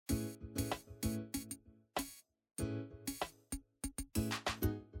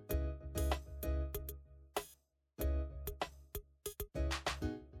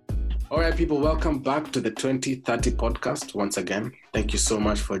All right, people, welcome back to the 2030 podcast once again. Thank you so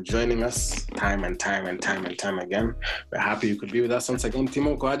much for joining us time and time again. We're happy you could be with us once again.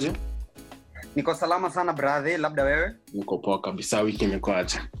 Timo, ukoaje? Niko salama sana brother, labda wewe? Niko poa kabisa, wiki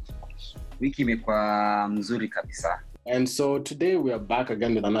imekuaje? Wiki imekuwa mzuri kabisa. And so today we are back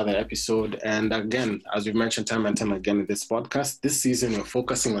again with another episode. And again, as we've mentioned time and time again in this podcast, this season we're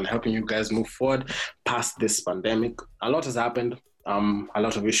focusing on helping you guys move forward past this pandemic. A lot has happened. A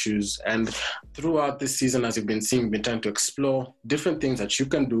lot of issues, and throughout this season, as you've been seeing, we've been trying to explore different things that you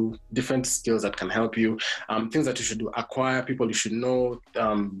can do, different skills that can help you, things that you should acquire, people you should know,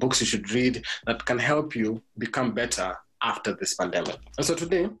 books you should read that can help you become better after this pandemic. And so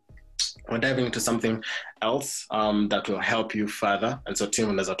today, we're diving into something else that will help you further. And so Tim,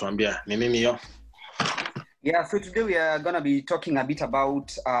 unaweza tuambia ni nini hiyo? Yeah, so today we are going to be talking a bit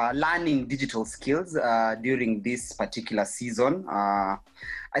about learning digital skills during this particular season.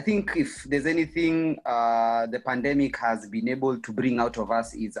 I think if there's anything the pandemic has been able to bring out of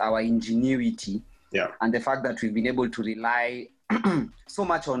us is our ingenuity. Yeah. And the fact that we've been able to rely so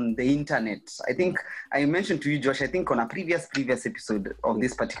much on the internet. I think I mentioned to you, Josh, I think on a previous episode of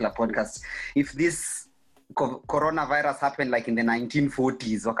this particular podcast, if this coronavirus happened like in the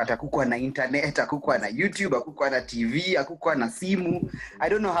 1940s, wakati hakukuwa na internet, hakukuwa na YouTube, hakukuwa na TV, hakukuwa na simu, I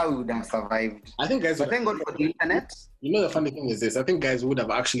don't know how we would have survived. I think guys, but thank God for the internet. You know, the funny thing is this, I think guys would have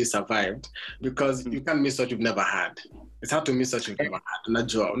actually survived because you can't miss what you've never had. It's hard to miss what you've never had. Not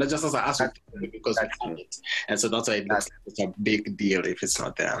just as I because we have it. And so that's why it looks like it's a big deal if it's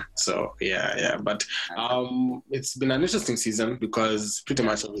not there. So yeah. But it's been an interesting season because pretty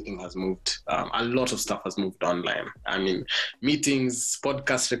much everything has moved. A lot of stuff has moved online. I mean, meetings,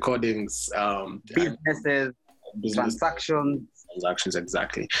 podcast recordings, businesses, transactions,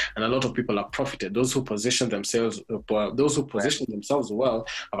 exactly, and a lot of people have profited. Those who position themselves well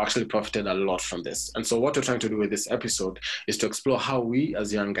have actually profited a lot from this. And so what we're trying to do with this episode is to explore how we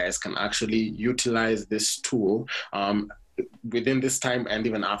as young guys can actually utilize this tool within this time and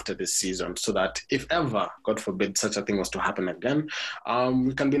even after this season, so that if ever, God forbid, such a thing was to happen again,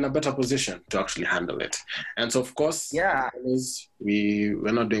 we can be in a better position to actually handle it. And so of course,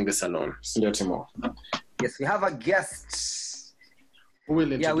 we're not doing this alone. Yes, we have a guest.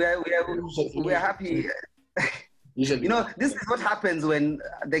 We are happy. Usually, you know, this is what happens when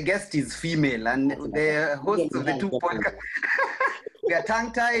the guest is female and the host of the two podcasts. We are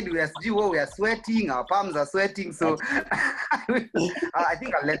tongue-tied, we are sweating, our palms are sweating. So I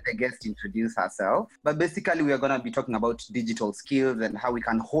think I'll let the guest introduce herself. But basically, we are going to be talking about digital skills and how we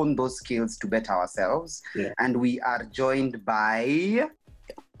can hone those skills to better ourselves. Yeah. And we are joined by...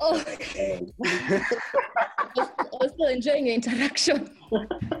 Oh, also enjoying your interaction.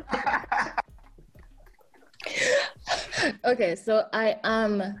 Okay, so I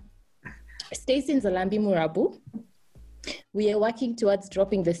am Stacey Nzalambi Murabu. We are working towards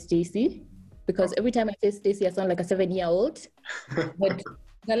dropping the Stacey because every time I say Stacey, I sound like a 7-year-old. But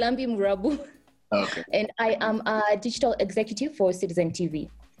Nzalambi Murabu. Okay. And I am a digital executive for Citizen TV.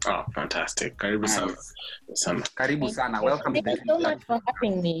 Oh, fantastic. Karibu sana. Karibu sana. Welcome. Thank you so much for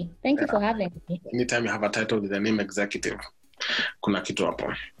having me. Thank you for having me. Anytime you have a title with the name executive, kuna kitu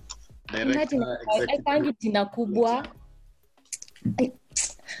hapo. Haikwangi jina kubwa.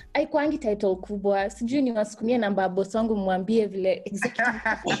 Haikwangi title kubwa. Sijui niwasukumie namba boss wangu mwambie vile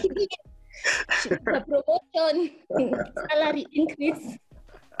executive. Promotion, salary increase.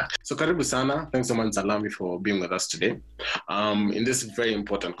 So karibu sana. Thanks so much, Nzalambi, for being with us today in this very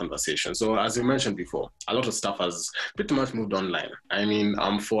important conversation. So as we mentioned before, a lot of stuff has pretty much moved online. I mean,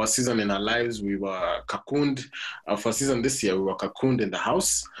 for a season in our lives, we were cocooned. For a season this year, we were cocooned in the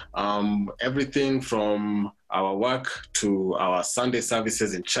house. Everything from our work to our Sunday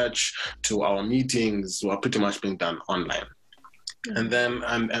services in church to our meetings were pretty much being done online. And then,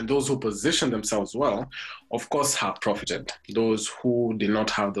 and those who position themselves well, of course, have profited. Those who did not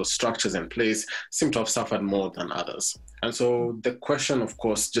have those structures in place seem to have suffered more than others. And so the question, of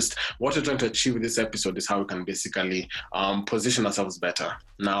course, just what we're trying to achieve with this episode is how we can basically position ourselves better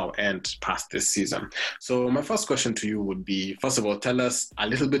now and past this season. So my first question to you would be, first of all, tell us a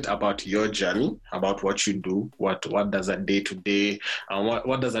little bit about your journey, about what you do, what does a day-to-day,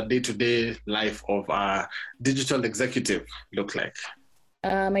 what does a day-to-day life of a digital executive look like?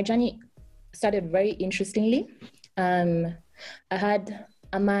 My journey started very interestingly. I had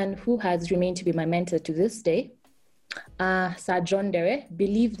a man who has remained to be my mentor to this day. Sir John Dere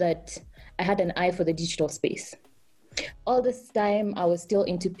believed that I had an eye for the digital space. All this time, I was still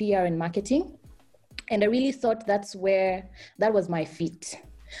into PR and marketing, and I really thought that was my fit.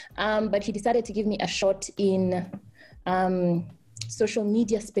 But he decided to give me a shot in social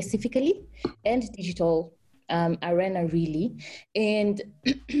media specifically and digital arena really. And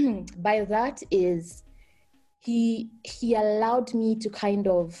by that is he allowed me to kind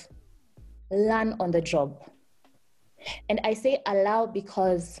of learn on the job. And I say allow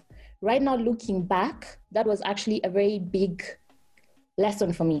because right now looking back, that was actually a very big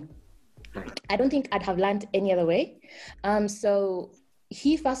lesson for me. I don't think I'd have learned any other way. So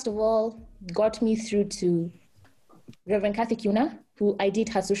he first of all got me through to Reverend Kathy Kuna, who I did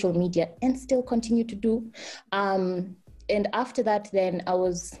her social media and still continue to do. And after that, then I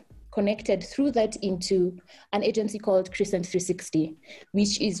was connected through that into an agency called Crescent 360,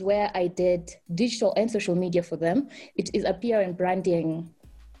 which is where I did digital and social media for them. It is a PR and branding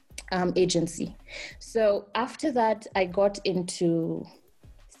agency. So after that, I got into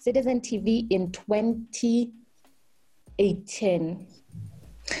Citizen TV in 2018.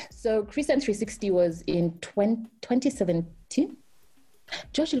 So Crescent 360 was in 2017.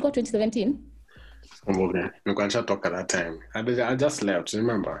 Josh, you got 2017? Okay. We can chat talk at that time. I just left,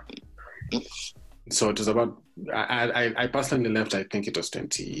 remember? So it was about, I personally left, I think it was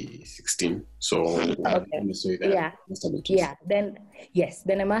 2016. So, okay. Then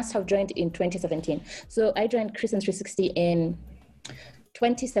I must have joined in 2017. So I joined Crescent 360 in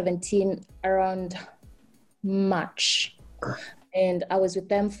 2017 around March. And I was with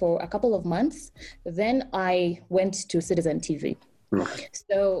them for a couple of months. Then I went to Citizen TV. Okay.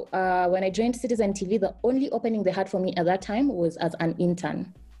 So when I joined Citizen TV, the only opening they had for me at that time was as an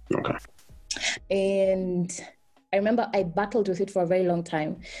intern. Okay. And I remember I battled with it for a very long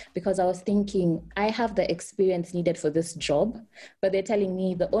time because I was thinking, I have the experience needed for this job, but they're telling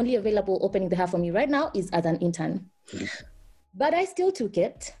me the only available opening they have for me right now is as an intern. Mm-hmm. But I still took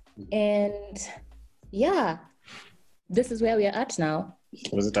it. And yeah, this is where we are at now.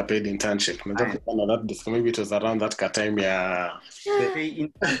 Was it a paid internship? Maybe it was around that time. Yeah. Let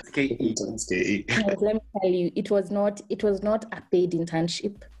me tell you, it was not a paid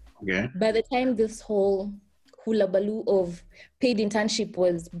internship. Okay. By the time this whole hullabaloo of paid internship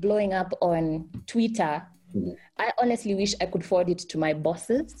was blowing up on Twitter, I honestly wish I could forward it to my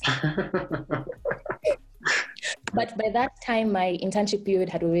bosses. But by that time, my internship period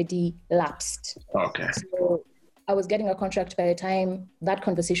had already lapsed. Okay. So I was getting a contract by the time that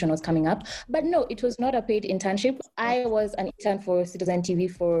conversation was coming up. But no, it was not a paid internship. I was an intern for Citizen TV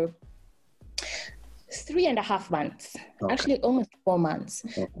for 3.5 months, actually almost 4 months.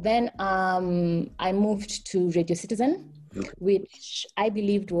 Then I moved to Radio Citizen, which I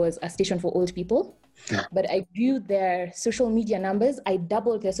believed was a station for old people. Yeah. But I grew their social media numbers. I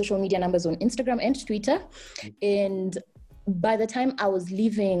doubled their social media numbers on Instagram and Twitter. And by the time I was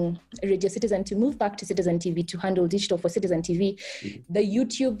leaving Radio Citizen to move back to Citizen TV to handle digital for Citizen TV, the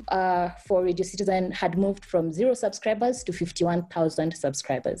YouTube for Radio Citizen had moved from 0 subscribers to 51,000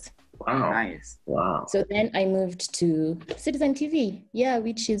 subscribers. Wow. Nice. Wow. So then I moved to Citizen TV,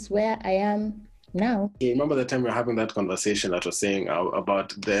 which is where I am now. You remember the time we were having that conversation that was saying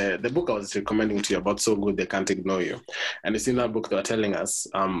about the book I was recommending to you about So Good They Can't Ignore You. And it's in that book they were telling us,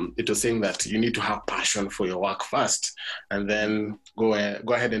 it was saying that you need to have passion for your work first, and then go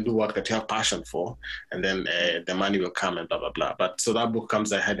ahead and do work that you have passion for, and then the money will come and blah, blah, blah. But so that book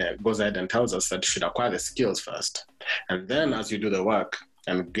goes ahead and tells us that you should acquire the skills first. And then as you do the work,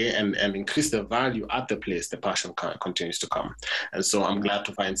 and increase the value at the place, the passion continues to come. And so I'm glad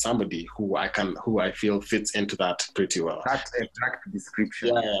to find somebody who I feel fits into that pretty well. That's exact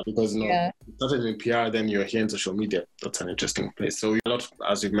description. Yeah, because you started in PR, then you're here in social media. That's an interesting place. So a lot,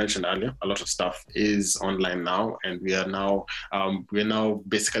 as you mentioned earlier, a lot of stuff is online now, and we're now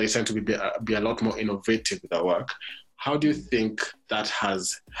basically trying to be a lot more innovative with our work. How do you think that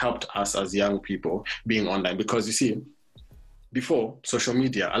has helped us as young people being online? Because you see, before social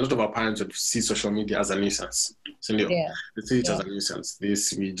media, a lot of our parents would see social media as a nuisance. So they see it as a nuisance.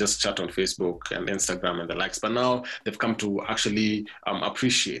 We just chat on Facebook and Instagram and the likes. But now they've come to actually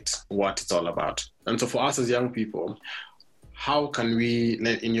appreciate what it's all about. And so for us as young people, how can we,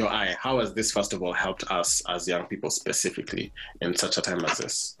 in your eye, how has this first of all helped us as young people specifically in such a time as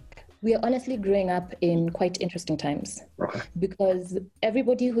this? We are honestly growing up in quite interesting times. Okay. Because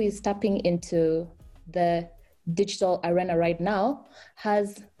everybody who is tapping into the digital arena right now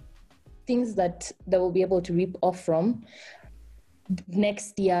has things that they will be able to reap off from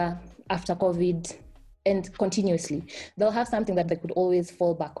next year after COVID and continuously. They'll have something that they could always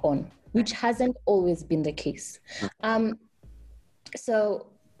fall back on, which hasn't always been the case. So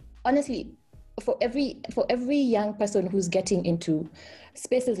honestly, for every young person who's getting into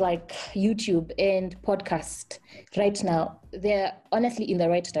spaces like YouTube and podcast right now, they're honestly in the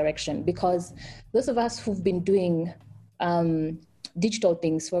right direction, because those of us who've been doing digital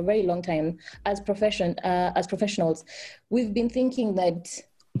things for a very long time. As professionals, we've been thinking that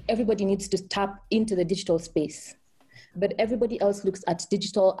everybody needs to tap into the digital space, but everybody else looks at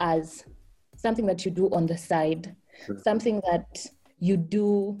digital as something that you do on the side, something that you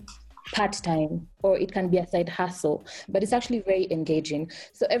do part-time, or it can be a side hustle, but it's actually very engaging.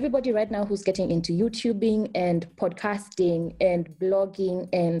 So everybody right now who's getting into YouTubing and podcasting and blogging,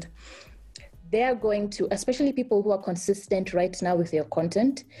 and they're going to, especially people who are consistent right now with their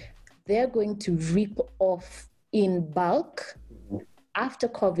content, they're going to reap off in bulk after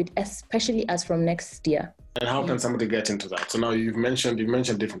COVID, especially as from next year. And how can somebody get into that? So now you've mentioned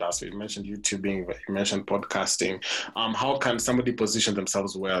different aspects. You mentioned YouTubing, you mentioned podcasting. How can somebody position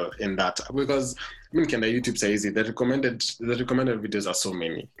themselves well in that? Because can the YouTube say easy? The recommended videos are so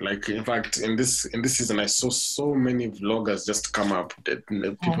many. Like, in fact, in this season, I saw so many vloggers just come up.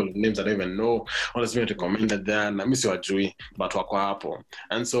 People names I don't even know. All that's been recommended there. And I miss you Ajui, but wako hapo.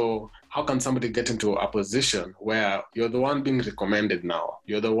 And so, how can somebody get into a position where you're the one being recommended now?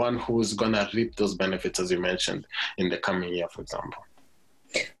 You're the one who's gonna reap those benefits, as you mentioned, in the coming year, for example.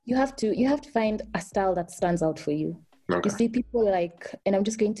 You have to find a style that stands out for you. Okay. You see people like, and I'm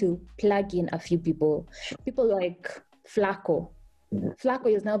just going to plug in a few people like Flacco. Flacco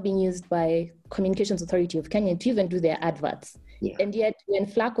is now being used by Communications Authority of Kenya to even do their adverts. Yeah. And yet when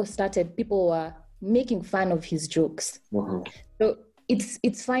Flacco started, people were making fun of his jokes. So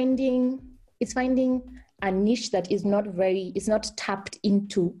it's finding a niche that is not tapped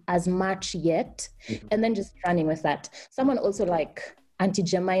into as much yet, and then just running with that. Someone also like Auntie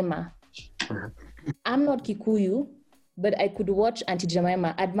Jemima. I'm not Kikuyu, but I could watch Auntie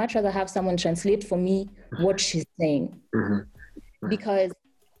Jemima. I'd much rather have someone translate for me what she's saying, because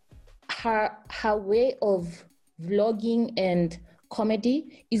her way of vlogging and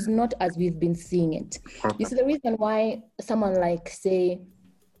comedy is not as we've been seeing it. You see, the reason why someone like, say,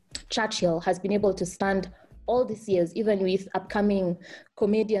 Churchill has been able to stand all these years, even with upcoming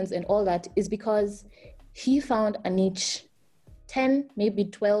comedians and all that, is because he found a niche 10, maybe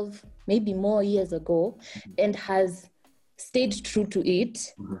 12, maybe more years ago, and has stayed true to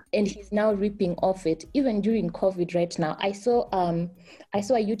it, and he's now reaping off it. Even during COVID right now, I saw a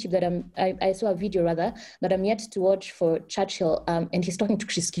video rather that I'm yet to watch for Churchill, and he's talking to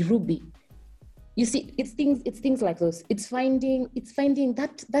Chris Kirubi. You see, it's things like those. It's finding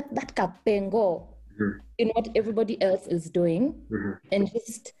that kapengo in what everybody else is doing, and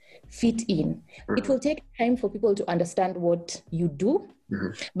just fit in. It will take time for people to understand what you do,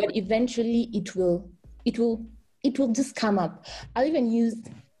 but eventually it will just come up. I'll even use,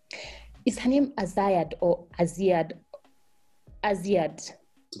 is her name Azayad or Aziad? Aziad.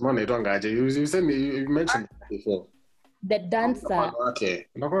 You said you mentioned it before. The dancer.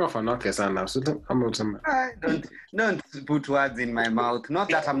 Don't put words in my mouth. Not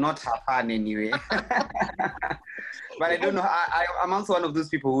that I'm not her fan anyway. But I don't know. I'm also one of those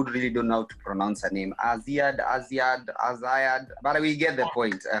people who really don't know how to pronounce her name. Azayad. But we get the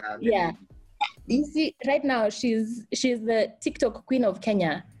point. Yeah. You see, right now she's the TikTok queen of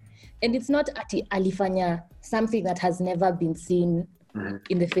Kenya, and it's not ati alifanya something that has never been seen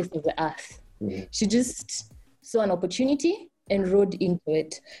in the face of the earth. She just saw an opportunity and rode into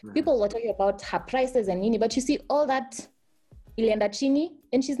it. People were talking about her prices and nini, but you see all that ilienda chini,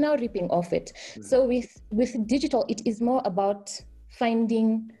 and she's now ripping off it. So with digital, it is more about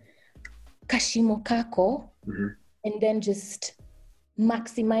finding kashimo kako and then just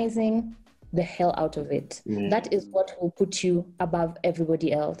maximizing the hell out of it. That is what will put you above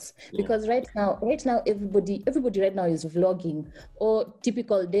everybody else. Because right now everybody right now is vlogging, or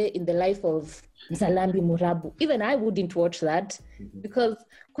typical day in the life of Nzalambi Murabu. Even I wouldn't watch that, because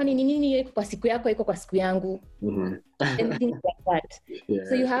kwani nini kwa siku yako iko kwa siku yangu, and things like that.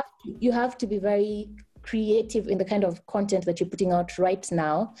 So you have to be very creative in the kind of content that you're putting out right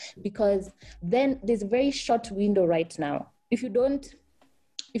now, because then there's a very short window right now. If you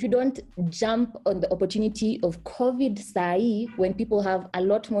don't jump on the opportunity of COVID sai, when people have a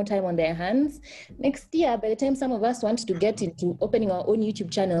lot more time on their hands, next year, by the time some of us want to get into opening our own YouTube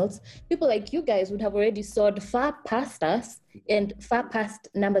channels, people like you guys would have already soared far past us and far past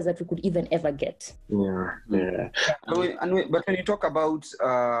numbers that we could even ever get. But when you talk about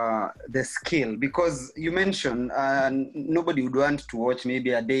the skill, because you mentioned nobody would want to watch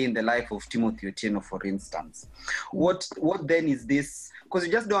maybe a day in the life of Timothy Otieno, for instance. What then is this? Because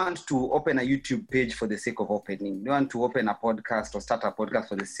you just don't want to open a YouTube page for the sake of opening. You don't want to open a podcast or start a podcast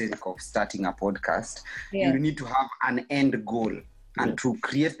for the sake of starting a podcast. You need to have an end goal, and to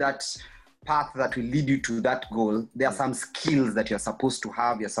create that path that will lead you to that goal, there are some skills that you're supposed to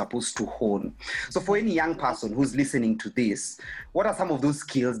have, you're supposed to hone. So for any young person who's listening to this, what are some of those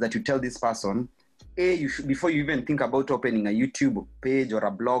skills that you tell this person, you should, before you even think about opening a YouTube page or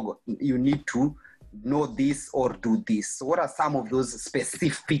a blog, you need to know this or do this. So what are some of those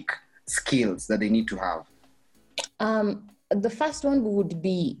specific skills that they need to have? The first one would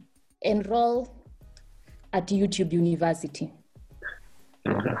be enroll at YouTube University.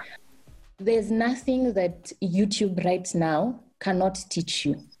 Okay. There's nothing that YouTube right now cannot teach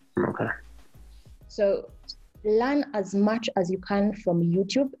you. Okay. So learn as much as you can from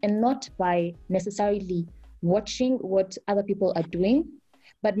YouTube, and not by necessarily watching what other people are doing,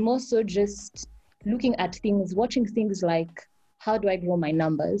 but more so just looking at things, watching things like, how do I grow my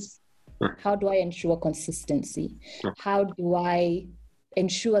numbers? How do I ensure consistency? How do I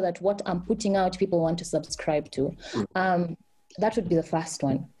ensure that what I'm putting out, people want to subscribe to? That would be the first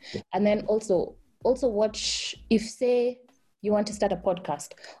one. And then also watch, if say you want to start a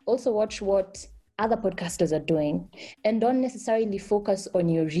podcast, also watch what other podcasters are doing, and don't necessarily focus on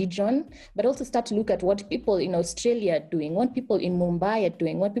your region, but also start to look at what people in Australia are doing, what people in Mumbai are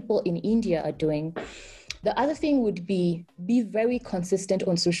doing, what people in India are doing. The other thing would be very consistent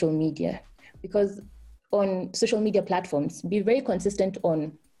on social media, because on social media platforms, be very consistent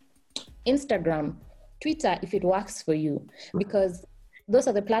on Instagram, Twitter, if it works for you, because those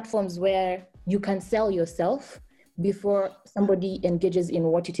are the platforms where you can sell yourself before somebody engages in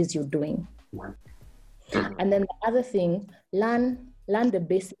what it is you're doing. And then the other thing, learn the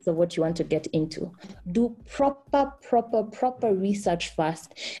basics of what you want to get into. Do proper research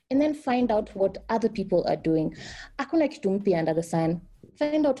first, and then find out what other people are doing. Hakuna kitu mpya under the sun.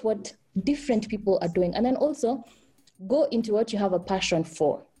 Find out what different people are doing, and then also go into what you have a passion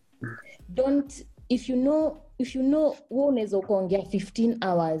for. Don't, if you know unaweza kuongea 15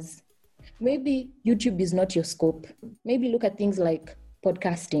 hours, maybe YouTube is not your scope. Maybe look at things like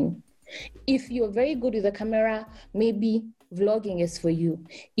podcasting. If you're very good with the camera, maybe vlogging is for you.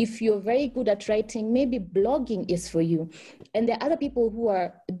 If you're very good at writing, maybe blogging is for you. And there are other people who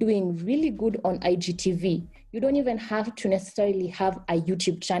are doing really good on IGTV. You don't even have to necessarily have a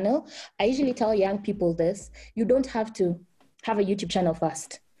YouTube channel. I usually tell young people this: you don't have to have a YouTube channel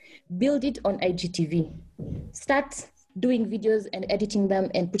first. Build it on IGTV. Start doing videos and editing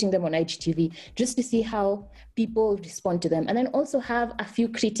them and putting them on IGTV just to see how people respond to them. And then also have a few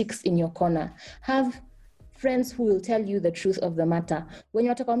critics in your corner. Have friends who will tell you the truth of the matter. When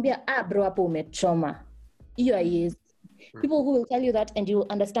you're talking about, bro, hapo umechoma. Iyo is. People who will tell you that, and you will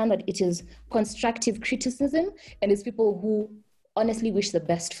understand that it is constructive criticism, and it's people who honestly wish the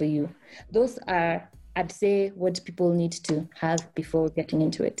best for you. Those are, I'd say, what people need to have before getting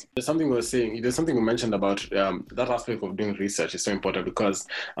into it. There's something we mentioned about that aspect of doing research is so important, because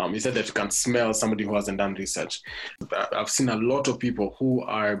you said that you can smell somebody who hasn't done research. I've seen a lot of people who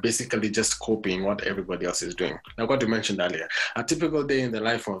are basically just copying what everybody else is doing. Like what you mentioned earlier, a typical day in the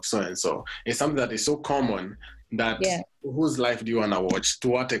life of so-and-so is something that is so common that whose life do you want to watch? To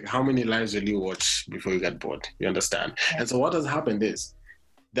what? How many lives will you watch before you get bored? You understand? Yeah. And so what has happened is,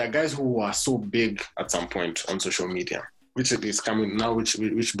 there are guys who are so big at some point on social media, which is coming now, which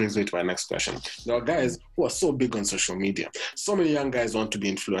brings me to my next question. There are guys who are so big on social media. So many young guys want to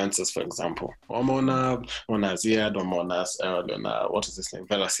be influencers, for example. Omona Ziad, what is his name?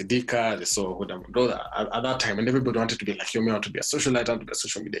 Vera Sidika, they saw who at that time, and everybody wanted to be like, you may want to be a socialite, want to be a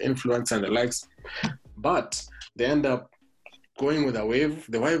social media influencer and the likes. But they end up going with a wave.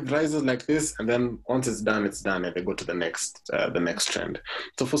 The wave rises like this, and then once it's done, and they go to the next trend.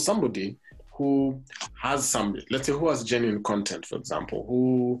 So for somebody who has let's say who has genuine content, for example,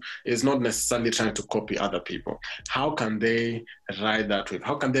 who is not necessarily trying to copy other people, how can they ride that wave?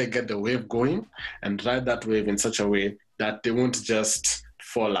 How can they get the wave going and ride that wave in such a way that they won't just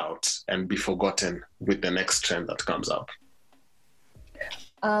fall out and be forgotten with the next trend that comes up?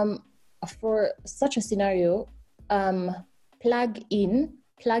 For such a scenario, plug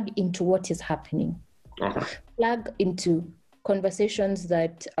into what is happening. Okay. Plug into conversations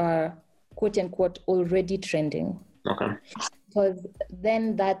that are quote unquote already trending. Okay. Because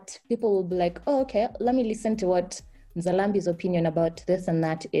then that people will be like, oh, okay, let me listen to what Nzalambi's opinion about this and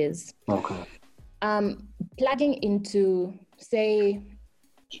that is. Okay. Plugging into, say,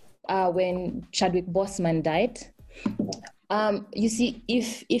 when Chadwick Boseman died, you see,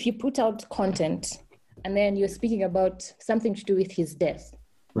 if you put out content and then you're speaking about something to do with his death,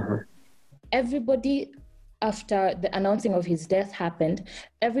 everybody, after the announcing of his death happened,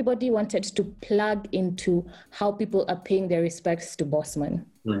 everybody wanted to plug into how people are paying their respects to Boseman.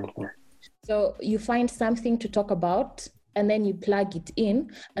 So you find something to talk about and then you plug it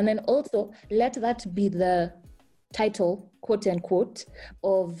in, and then also let that be the title, quote unquote,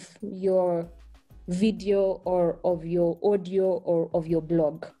 of your video or of your audio or of your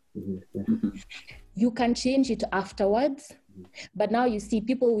blog. You can change it afterwards, but now you see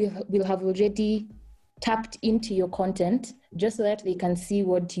people will have already tapped into your content just so that they can see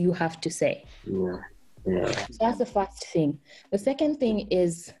what you have to say. So that's the first thing. The second thing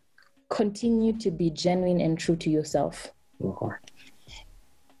is continue to be genuine and true to yourself.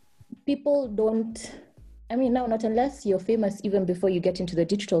 People don't, now, not unless you're famous even before you get into the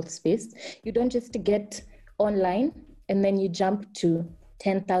digital space, you don't just get online and then you jump to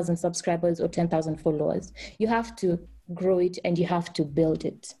 10,000 subscribers or 10,000 followers. You have to grow it and you have to build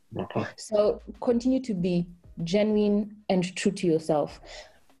it. So continue to be genuine and true to yourself,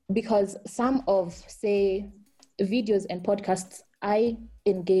 because some of, say, videos and podcasts I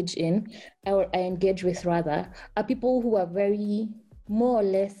engage in, or I engage with rather, are people who are very more or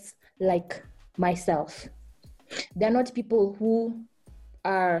less like myself. They're not people who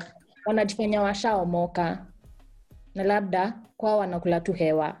are wanajifanya washaomoka na labda kwa wanakula tu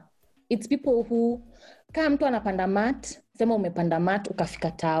hewa. It's people who, kama mtu anapanda mat, sema umepanda mat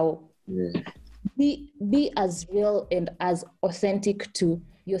ukafika tao. Be as real and as authentic to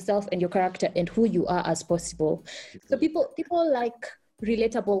yourself and your character and who you are as possible. So people like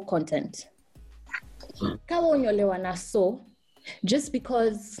relatable content. Kama unyolewa na so, just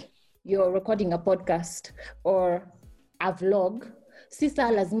because you're recording a podcast or a vlog,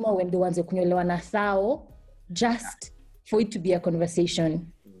 sisa lazima uende uanze kunyolewa na sao just for it to be a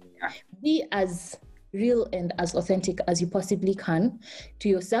conversation. Be as real and as authentic as you possibly can to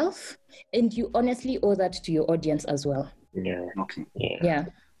yourself, and you honestly owe that to your audience as well.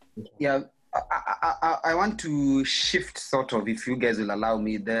 I want to shift sort of, if you guys will allow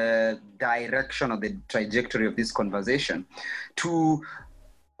me, the direction or the trajectory of this conversation to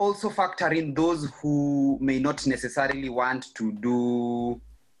also factor in those who may not necessarily want to do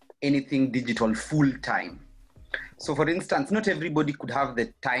anything digital full time. So for instance, not everybody could have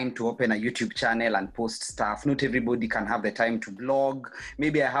the time to open a YouTube channel and post stuff. Not everybody can have the time to blog.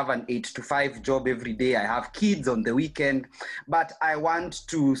 Maybe I have an 8 to 5 job every day. I have kids on the weekend, but I want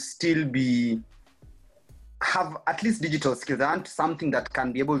to still have at least digital skills. I want something that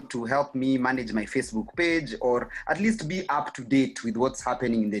can be able to help me manage my Facebook page, or at least be up to date with what's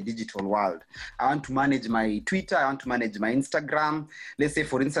happening in the digital world. I want to manage my Twitter. I want to manage my Instagram. Let's say,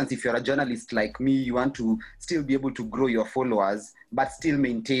 for instance, if you're a journalist like me, you want to still be able to grow your followers, but still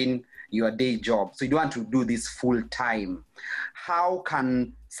maintain your day job. So you don't want to do this full time. How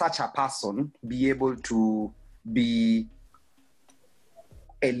can such a person be able to be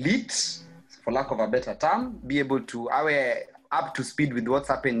elite, for lack of a better term, be able to up to speed with what's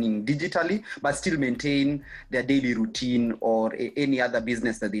happening digitally, but still maintain their daily routine or any other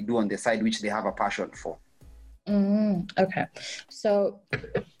business that they do on the side, which they have a passion for? Okay. So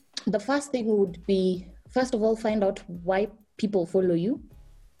the first thing would be, first of all, find out why people follow you.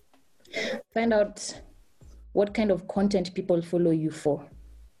 Find out what kind of content people follow you for.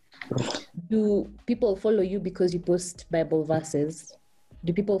 Do people follow you because you post Bible verses?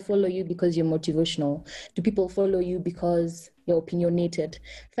 Do people follow you because you're motivational? Do people follow you because you're opinionated?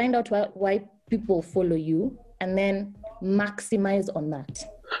 Find out why people follow you and then maximize on that.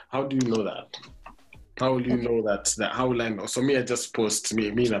 How do you know that? How will you know that? How will I know? So I just post me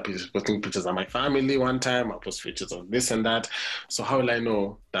and I posting pictures of my family one time. I post pictures of this and that. So how will I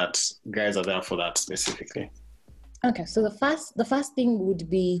know that guys are there for that specifically? Okay, so the first thing would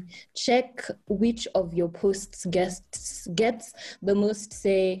be check which of your posts gets the most,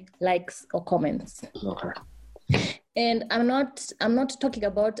 say, likes or comments. Okay. And I'm not talking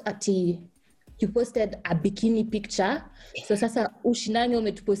about you posted a bikini picture, so sasa ushinani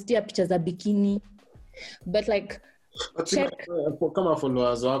umetupostia pictures za bikini, but like check kama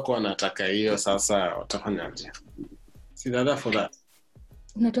followers wako wanataka hiyo, sasa watafanyaje? See, they're there for that.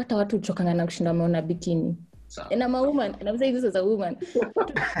 Unataka watu uchokana na kushinda wameona bikini. And I'm a woman, and I'm saying this as a woman.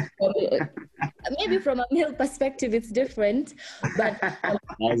 Maybe from a male perspective, it's different, but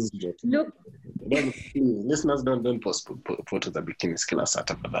look. Listeners, don't post photos of bikinis kila saa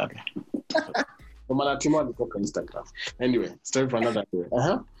tafadhali. Kwa maana timu alikuwa kwa Instagram. Anyway, story for another day.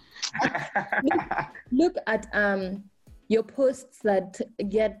 Look at your posts that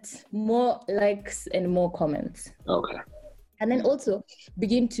get more likes and more comments. Okay. And then also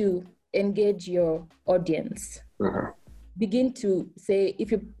begin to engage your audience. Begin to say,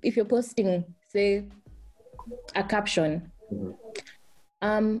 if you're posting, say, a caption,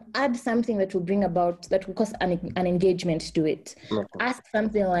 add something that will cause an engagement to it. Ask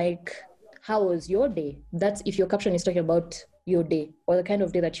something like, how was your day? That's if your caption is talking about your day or the kind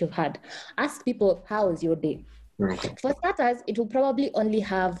of day that you've had. Ask people, how was your day? Okay. For starters, it will probably only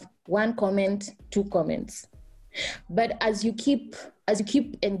have 1 comment, 2 comments. But as you keep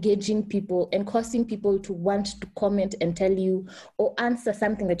engaging people and causing people to want to comment and tell you or answer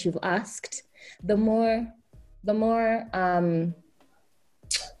something that you've asked, the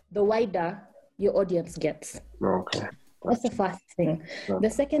wider your audience gets. Okay. That's the first thing. The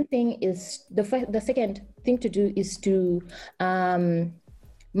second thing is the second thing to do is to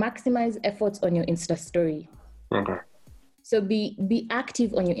maximize efforts on your Insta story. Okay. So be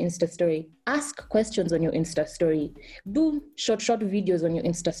active on your Insta story. Ask questions on your Insta story. Do short videos on your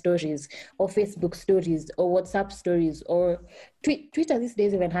Insta stories or Facebook stories or WhatsApp stories or Twitter these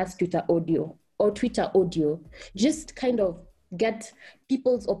days even has Twitter audio or Twitter audio. Just kind of get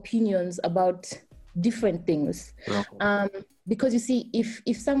people's opinions about different things. Okay. Because you see,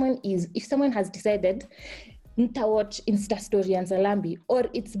 if someone has decided to watch Insta story and Nzalambi, or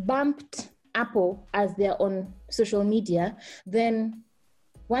it's bumped Apple as they're on social media, then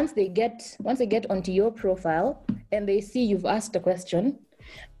once they get onto your profile and they see you've asked a question,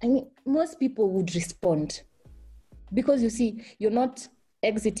 I mean, most people would respond, because you see, you're not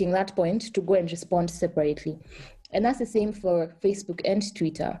exiting that point to go and respond separately. And that's the same for Facebook and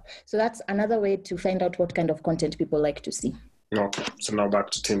Twitter. So that's another way to find out what kind of content people like to see. Okay. So now back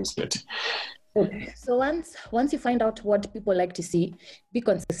to team split. So once you find out what people like to see, be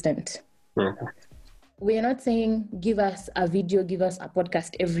consistent. Okay. We are not saying give us a video, give us a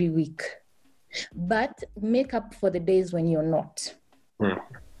podcast every week, but make up for the days when you're not.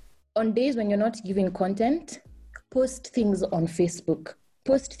 On days when you're not giving content, post things on Facebook,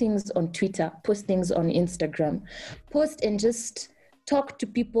 post things on Twitter, post things on Instagram, post and just talk to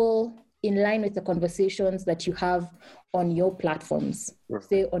people in line with the conversations that you have on your platforms,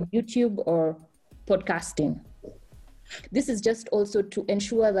 say on YouTube or podcasting. This is just also to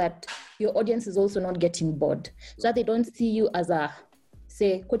ensure that your audience is also not getting bored, so that they don't see you as a,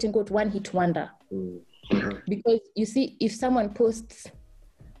 say, quote unquote, one-hit wonder. Because you see, if someone posts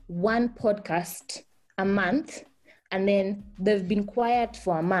 1 podcast a month and then they've been quiet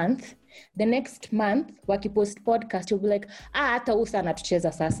for a month, the next month, wakipost podcast, you'll be like, hata huyu sana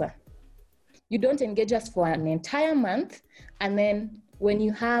tucheza sasa. You don't engage us for an entire month, and then when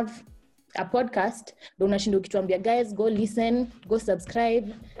you have a podcast, unashinda ukituambia, guys, go listen, go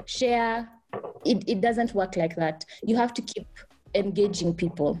subscribe, share. It doesn't work like that. You have to keep engaging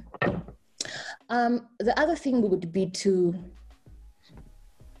people. The other thing would be to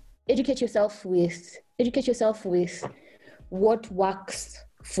educate yourself with what works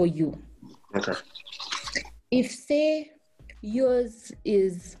for you. Okay. If, say, yours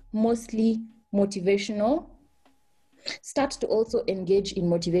is mostly motivational, start to also engage in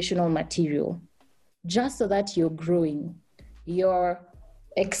motivational material, just so that you're growing, you're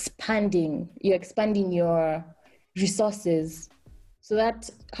expanding your resources, so that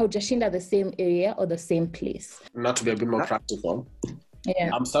haujashinda the same area or the same place. Not to be a bit more practical,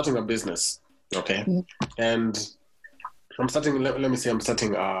 I'm starting a business, okay? And I'm starting, let me say I'm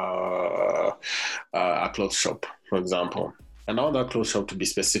starting a clothes shop, for example. And I want that clothes shop to be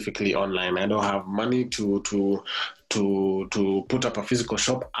specifically online. I don't have money to put up a physical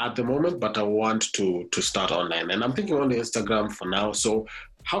shop at the moment, but I want to start online. And I'm thinking only Instagram for now. So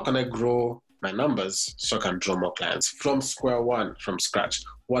how can I grow my numbers so I can draw more clients from square one, from scratch?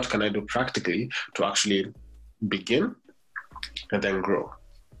 What can I do practically to actually begin and then grow?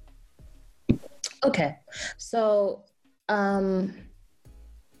 Okay, so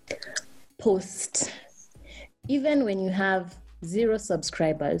post. Even when you have 0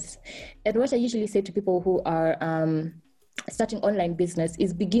 subscribers, and what I usually say to people who are starting online business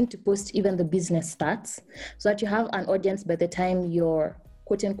is begin to post even the business stats, so that you have an audience by the time you're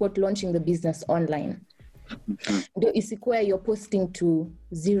quote unquote launching the business online. Where you're posting to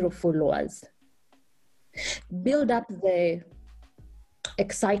 0 followers. Build up the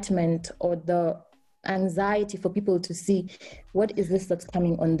excitement or the anxiety for people to see what is this that's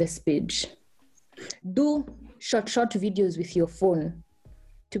coming on this page. Do short videos with your phone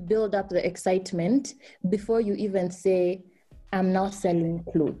to build up the excitement before you even say, I'm now selling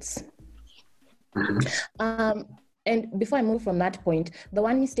clothes. And before I move from that point, the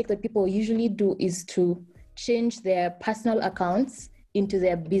one mistake that people usually do is to change their personal accounts into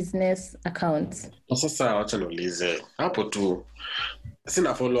their business accounts. Sasa wacha niulize hapo tu,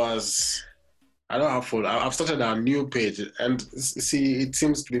 sina followers. I don't have followers. I've started a new page, and see, it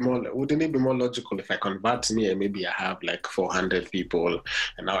seems to be more. Wouldn't it be more logical if I convert me and maybe I have like 400 people,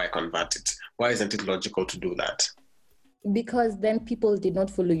 and now I convert it? Why isn't it logical to do that? because then people did not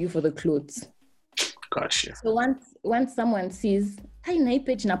follow you for the clothes. Gotcha. So once someone sees, hi, na hii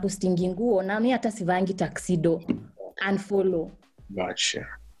page na postingi nguo na mi hata sivangi tuxedo, unfollow. Gotcha.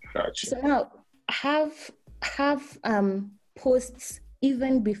 So now have posts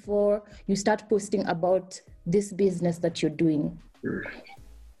even before you start posting about this business that you're doing.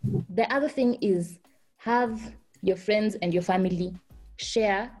 The other thing is have your friends and your family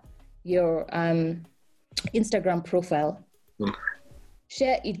share your Instagram profile.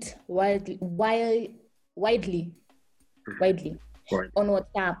 Share it widely on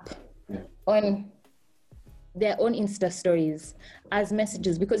WhatsApp, on their own Insta stories, as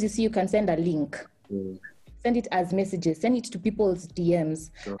messages, because you see, you can send a link. Send it as messages, send it to people's DMs.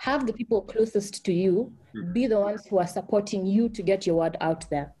 Have the people closest to you be the ones who are supporting you to get your word out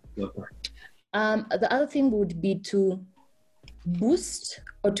there. The other thing would be to boost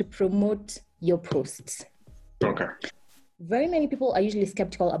or to promote your posts. Okay. Very many people are usually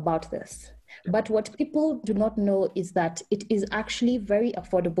skeptical about this. But what people do not know is that it is actually very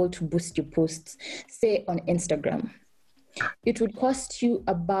affordable to boost your posts, say on Instagram. It would cost you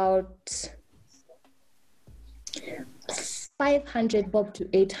about 500 bob to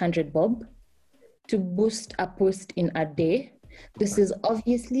 800 bob to boost a post in a day. This is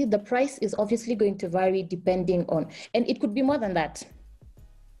obviously, the price is obviously going to vary depending on, and it could be more than that.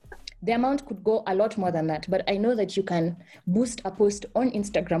 The amount could go a lot more than that, but I know that you can boost a post on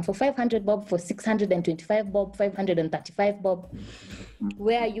Instagram for 500 bob, for 625 bob, 535 bob,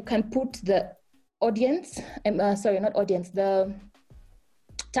 where you can put the audience, the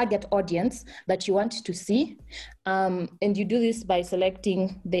target audience that you want to see. And you do this by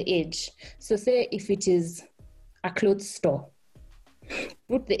selecting the age. So say if it is a clothes store,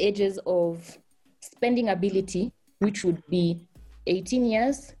 put the ages of spending ability, which would be 18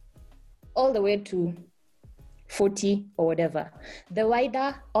 years, all the way to 40 or whatever. The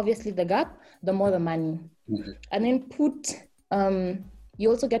wider, obviously, the gap, the more the money. And then put, you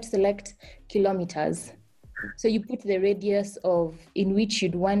also get to select kilometers. So you put the radius in which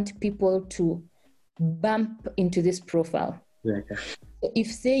you'd want people to bump into this profile. Okay. So if,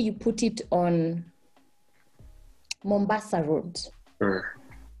 say, you put it on Mombasa Road,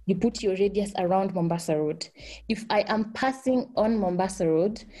 you put your radius around Mombasa Road. If I am passing on Mombasa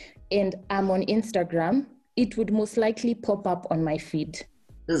Road and I'm on Instagram, it would most likely pop up on my feed.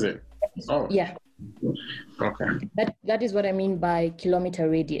 Is it? Oh. Yeah. Okay. That is what I mean by kilometer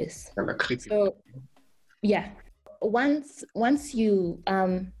radius. So, yeah. Once you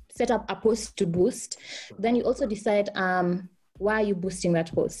set up a post to boost, then you also decide why are you boosting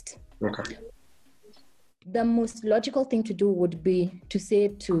that post. Okay. The most logical thing to do would be to say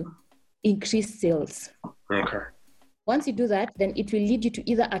to increase sales. Okay. Once you do that, then it will lead you to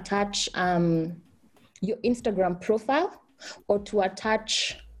either attach your Instagram profile or to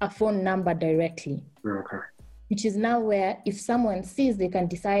attach a phone number directly. Okay. Which is now where if someone sees, they can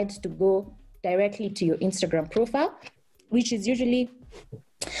decide to go directly to your Instagram profile, which is usually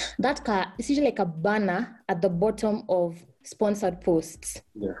it's usually like a banner at the bottom of sponsored posts.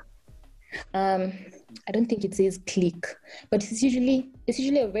 Yeah. I don't think it says click, but it's usually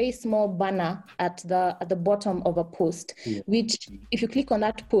a very small banner at the bottom of a post, which if you click on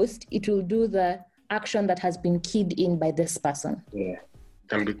that post, it will do the action that has been keyed in by this person. Yeah.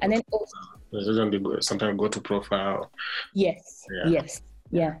 Can be. And then sometimes go to profile. Yes. Yeah. Yes.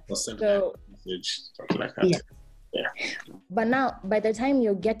 Yeah. So message, something like that. Yeah. But now, by the time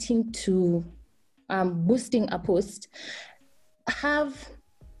you're getting to boosting a post, have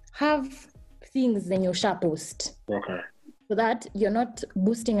things in your share post. Okay. So that you're not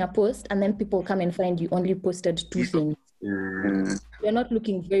boosting a post and then people come and find you only posted 2 things. You're not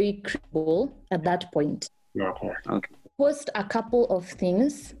looking very credible at that point. Okay. Post a couple of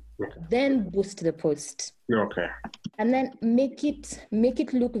things, then boost the post. Okay. And then make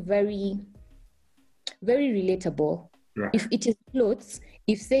it look very, very relatable. If it is clothes,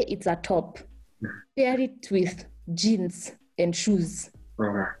 if say it's a top, pair it with jeans and shoes.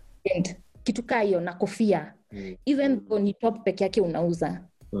 And kitu kayo na kofia, even though ni top peke yake unauza.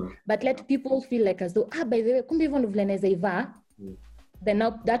 But let people feel like as though, by the way, kumbe hivyo ndo vile naweza ivaa. Then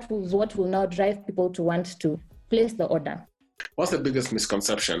now that was what will now drive people to want to place the order. What's the biggest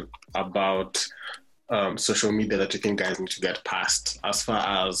misconception about social media that you think guys need to get past, as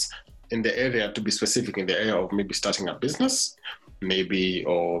far as in the area, to be specific, in the area of maybe starting a business, maybe,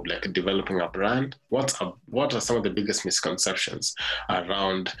 or like developing a brand? What are some of the biggest misconceptions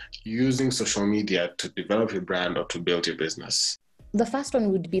around using social media to develop your brand or to build your business? The first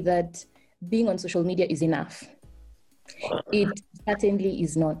one would be that being on social media is enough. It certainly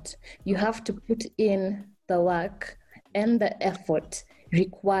is not. You have to put in the work and the effort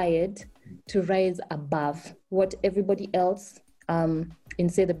required to rise above what everybody else in,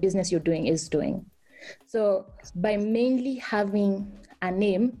 say, the business you're doing is doing. So by mainly having a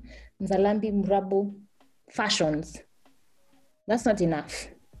name, Nzalambi, Murabu, fashions, that's not enough.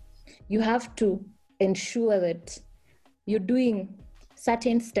 You have to ensure that you're doing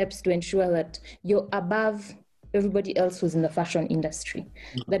certain steps to ensure that you're above everybody else who's in the fashion industry,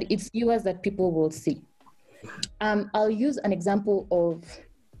 that it's yours that people will see. I'll use an example of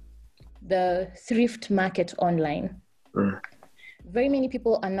the thrift market online. Very many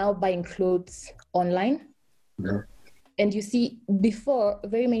people are now buying clothes online. And you see, before,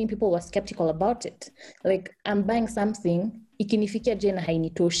 very many people were skeptical about it. Like, I'm buying something, ikinifikia je na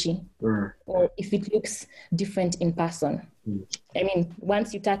hainitoshi, or if it looks different in person. I mean,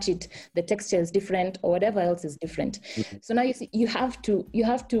 once you touch it, the texture is different, or whatever else is different. So now you see, you have to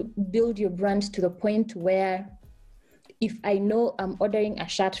build your brand to the point where, if I know I'm ordering a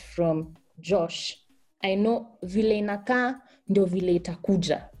shirt from Josh, I know vile inakaa ndio vile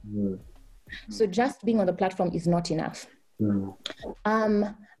itakuja. So just being on the platform is not enough.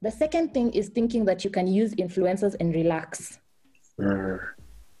 The second thing is thinking that you can use influencers and relax. You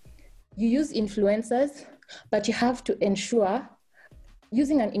use influencers, but you have to ensure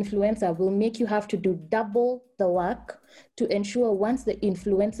using an influencer will make you have to do double the work to ensure once the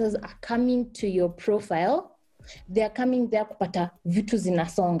influencers are coming to your profile, they are coming there kupata vitu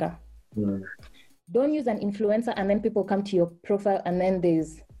zinasonga. Don't use an influencer and then people come to your profile and then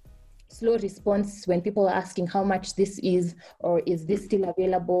there's slow response when people are asking how much this is, or is this still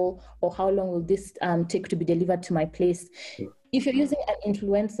available, or how long will this take to be delivered to my place. If you're using an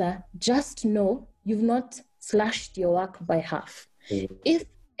influencer, just know you've not slashed your work by half. If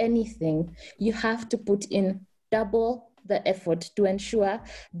anything, you have to put in double the effort to ensure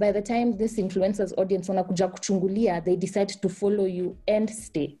by the time this influencer's audience wanakuja kuchungulia, they decide to follow you and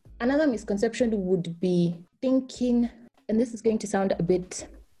stay. Another misconception would be thinking, and this is going to sound a bit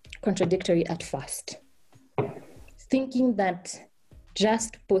contradictory at first, thinking that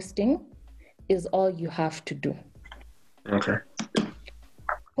just posting is all you have to do. Okay.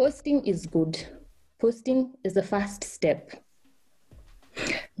 Posting is good. Posting is the first step.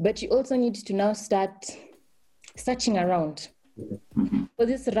 But you also need to now start searching around for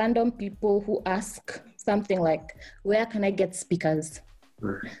these random people who ask something like, where can I get speakers?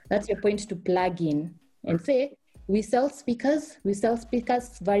 That's your point to plug in and say, we sell speakers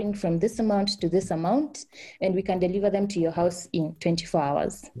varying from this amount to this amount, and we can deliver them to your house in 24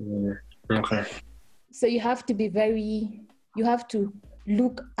 hours. Okay. So you have to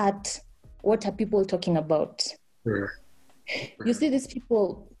look at what are people talking about. You see these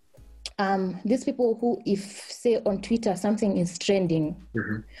people who, if say on Twitter something is trending,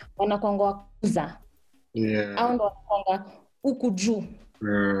 wanakwanga wakuza, au ndo wanakwanga huku juu.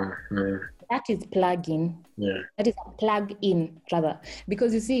 That is plug-in. That is a plug-in, rather.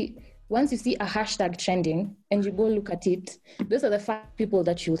 Because you see, once you see a hashtag trending and you go look at it, those are the first people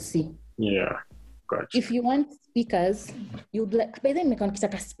that you'll see. Yeah, gotcha. If you want speakers, you'll be like, by then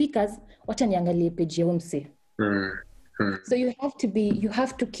nikitaka speakers, wacha niangalie page ya umse. So you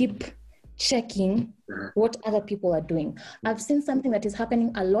have to keep checking what other people are doing. I've seen something that is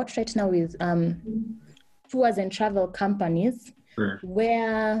happening a lot right now with tours and travel companies,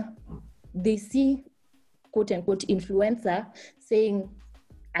 where they see quote unquote influencer saying,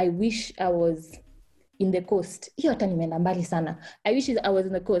 I wish I was in the coast. I wish I was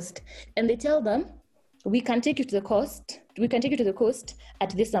in the coast. And they tell them, we can take you to the coast at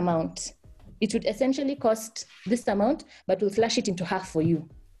this amount. It would essentially cost this amount, but we'll slash it into half for you.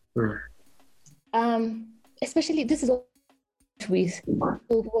 Especially this is with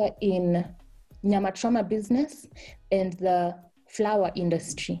people who are in nyama trauma business and the flower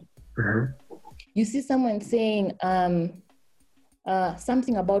industry. You see someone saying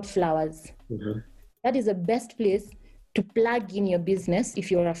something about flowers. That is the best place to plug in your business if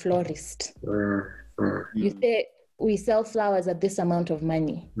you're a florist. You say, we sell flowers at this amount of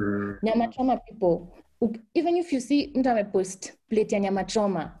money. Nyama choma people, even if you see mtu amepost plate ya nyama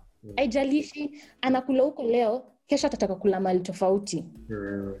choma, haijalishi anakula huko leo, kesho atataka kula mali tofauti.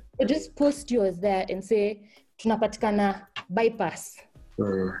 So just post yours there and say, tunapatikana bypass.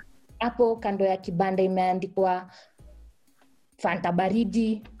 Hapo kando ya kibanda imeandikwa Fanta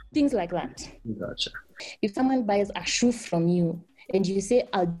baridi, things like that. Gotcha. If someone buys a shoe from you and you say,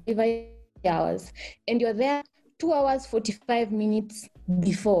 I'll deliver hours, and you're there 2 hours 45 minutes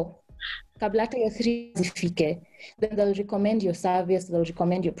before, kabla hata your 3 hours ifike, then they'll recommend your service, they'll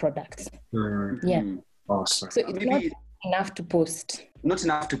recommend your products. Yeah. Awesome. So it's enough to post. Not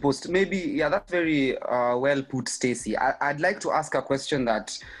enough to post. Maybe, yeah, that's very well put, Stacey. I'd like to ask a question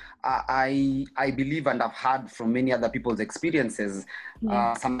that I believe and I've heard from many other people's experiences.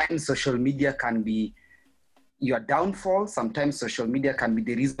 Sometimes social media can be your downfall. Sometimes social media can be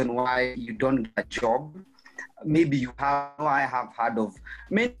the reason why you don't get a job. Maybe I have heard of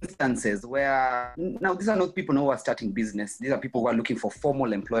many instances where, now these are not people who are starting business. These are people who are looking for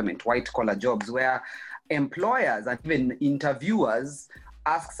formal employment, white collar jobs, where employers and even interviewers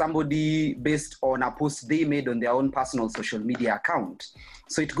ask somebody based on a post they made on their own personal social media account.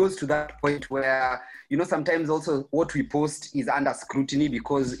 So it goes to that point where, sometimes also what we post is under scrutiny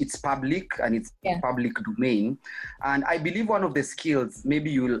because it's public and it's public domain. And I believe one of the skills,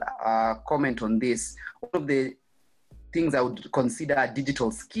 maybe you'll comment on this, one of the things I would consider a digital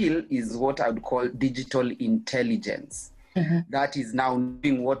skill is what I would call digital intelligence. That is now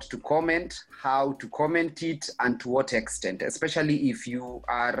knowing what to comment, how to comment it, and to what extent, especially if you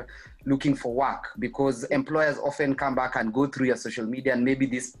are looking for work, because employers often come back and go through your social media, and maybe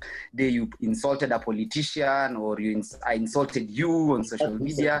this day you insulted a politician or I insulted you on social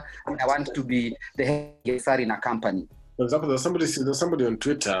media, and I want to be the head in a company. For example, there's somebody on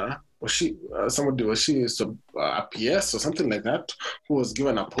Twitter, was she a PS or something like that, who was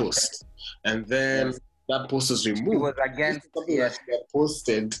given a post, and then that post was removed. It was against that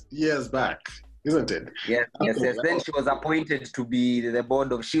posted years back, isn't it? Yes. Then she was appointed to be the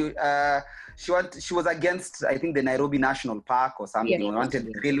board of she was against, I think, the Nairobi National Park or something. Wanted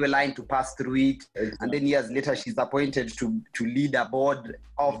the railway line to pass through it, and then years later she's appointed to lead a board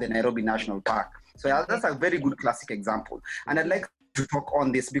of the Nairobi National Park. So that's a very good classic example, and I'd like to talk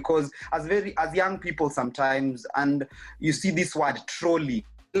on this because as young people sometimes, and you see this word trolling.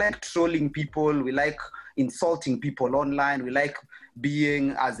 We like trolling people, we like insulting people online, we like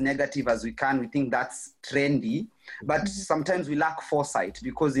being as negative as we can. We think that's trendy, but sometimes we lack foresight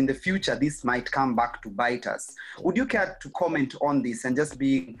because in the future this might come back to bite us. Would you care to comment on this and just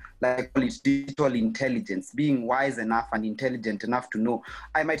being like digital intelligence, being wise enough and intelligent enough to know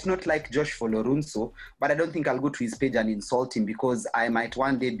I might not like Josh Folorunso, but I don't think I'll go to his page and insult him because this might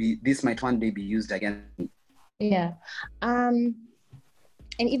one day be used against me. Yeah.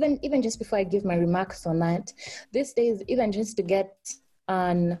 And even just before I give my remarks on that, these days, even just to get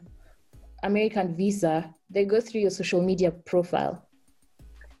an American visa, they go through your social media profile.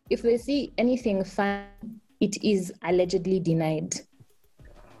 If they see anything fun, it is allegedly denied.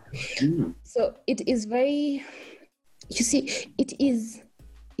 So it is very, it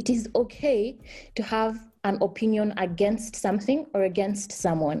is okay to have an opinion against something or against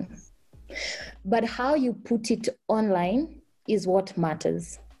someone. But how you put it online is what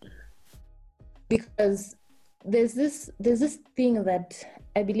matters, because there's this thing that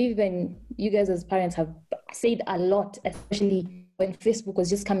I believe when you guys as parents have said a lot, especially when Facebook was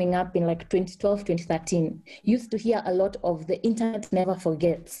just coming up in like 2012, 2013, you used to hear a lot of the internet never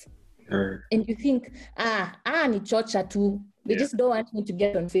forgets. And you think, ni chocha too. They just don't want me to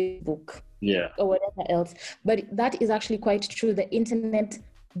get on Facebook or whatever else. But that is actually quite true. The internet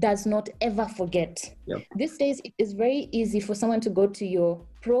does not ever forget. These days, it is very easy for someone to go to your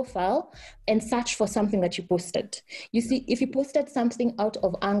profile and search for something that you posted. You see, if you posted something out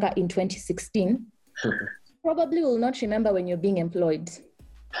of anger in 2016, probably will not remember when you're being employed.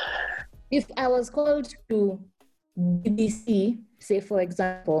 If I was called to BBC, say for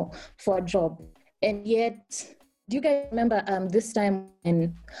example, for a job, and yet, do you guys remember this time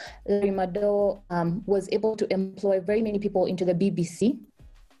when Larry Madowo was able to employ very many people into the BBC?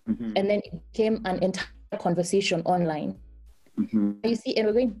 And then it became an entire conversation online. You see, and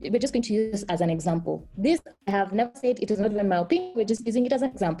we're just going to use this as an example. This, I have never said it is not even my opinion, we're just using it as an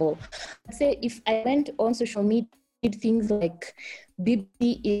example. Let's say if I went on social media, did things like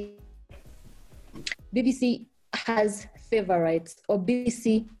BBC has favorites, or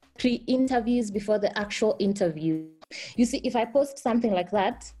BBC pre-interviews before the actual interview. You see, if I post something like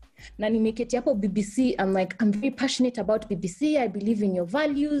that, na nimeketi hapo BBC, I'm like, I'm very passionate about BBC. I believe in your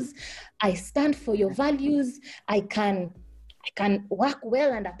values. I stand for your values. I can work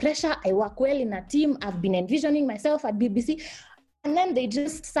well under pressure. I work well in a team. I've been envisioning myself at BBC. And then they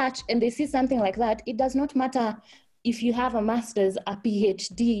just search and they see something like that. It does not matter if you have a master's, a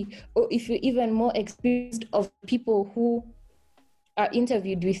PhD, or if you're even more experienced of people who are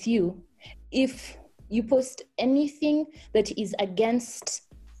interviewed with you. If you post anything that is against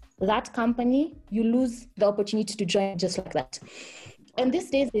that company, you lose the opportunity to join just like that. And these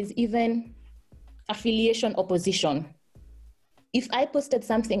days, there's even affiliation opposition. If I posted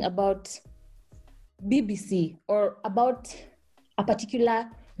something about BBC or about a particular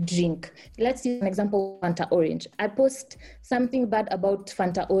drink. Let's use an example, Fanta Orange. I post something bad about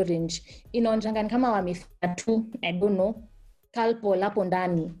Fanta Orange. Inaonjanga kama wamefanya tu, I don't know, kalpo lapo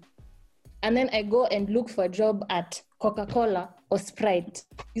ndani. And then I go and look for a job at Coca-Cola or Sprite.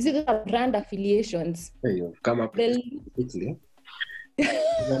 You see, the brand affiliations. Hey, you've come up quickly.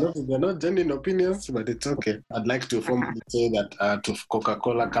 They're not genuine opinions, but it's okay. I'd like to formally say that to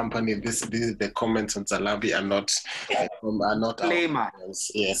Coca-Cola company, this the comments on Nzalambi are not Disclaimer.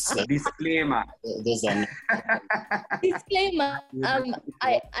 Yes. Disclaimer. Those are Disclaimer. I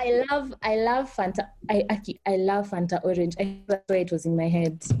love Fanta. I love Fanta Orange. That's why it was in my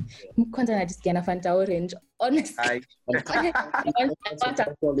head. Kwanza najisikia na Fanta Orange. Honestly. If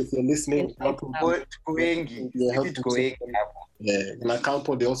you're listening, in a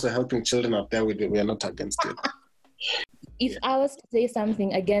couple, they're also helping children out there. We are not against it. If I was to say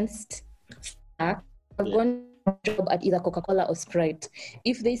something against Fanta, I've gone to a job at either Coca-Cola or Sprite.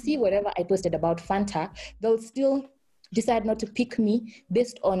 If they see whatever I posted about Fanta, they'll still decide not to pick me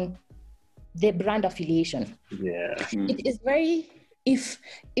based on the brand affiliation. Yeah. It is very, if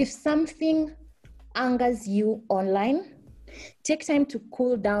something angers you online, take time to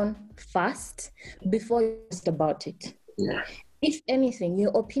cool down fast before you post about it. Yeah. If anything,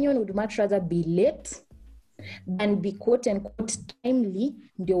 your opinion would much rather be late than be quote unquote timely,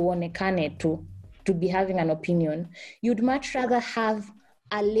 ndio uonekane to be having an opinion. You'd much rather have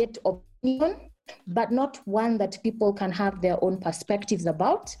a late opinion, but not one that people can have their own perspectives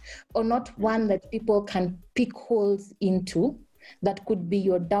about, or not one that people can pick holes into that could be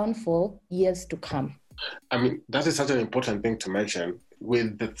your downfall years to come. I mean, that is such an important thing to mention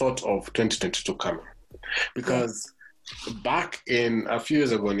with the thought of 2022 coming. Because back in a few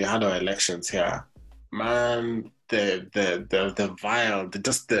years ago when you had our elections here, man, the vile,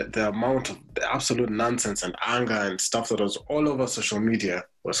 the amount of the absolute nonsense and anger and stuff that was all over social media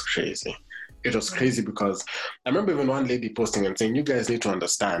was crazy. It was crazy because I remember even one lady posting and saying, you guys need to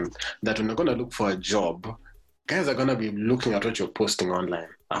understand that when you're going to look for a job, guys are going to be looking at what you're posting online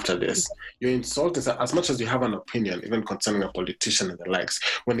after this. You're insulting, as much as you have an opinion, even concerning a politician and the likes,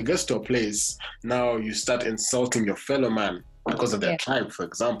 when it gets to a place, now you start insulting your fellow man because of their tribe, for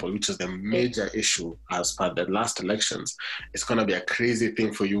example, which is the major issue as per the last elections. It's going to be a crazy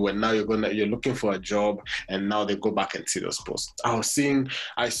thing for you when now you're looking for a job and now they go back and see those posts. I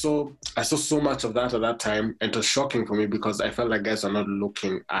saw so much of that at that time, and it was shocking for me because I felt like guys are not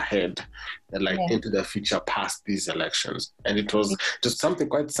looking ahead and into the future past these elections. And it was just something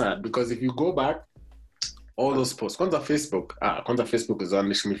quite sad because if you go back, all those posts, Kwanza Facebook is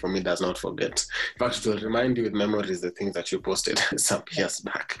one for me does not forget. In fact, it will remind you with memories the things that you posted some years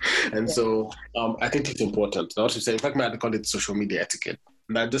back. And so I think it's important. Not to say, in fact, I call it social media etiquette.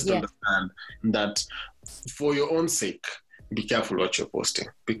 And I just understand that for your own sake, be careful what you're posting.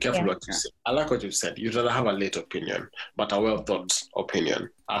 Be careful what you say. I like what you said. You'd rather have a late opinion, but a well-thought opinion,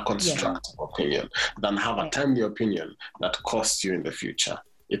 a constructive opinion, than have a timely opinion that costs you in the future.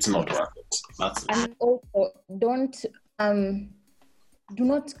 It's not worth it. That's it. And also, do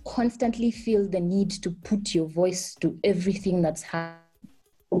not constantly feel the need to put your voice to everything that's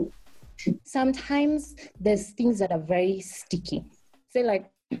happening. Sometimes there's things that are very sticky. Say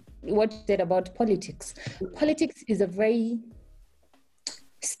like what you said about politics. Politics is a very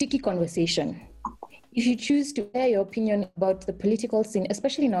sticky conversation. If you choose to air your opinion about the political scene,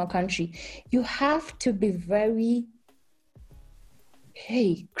 especially in our country, you have to be very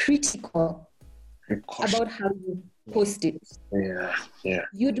critical about how you post it. Yeah.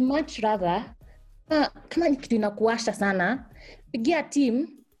 You'd much rather kama ni kitu inakuasha sana, pigia team,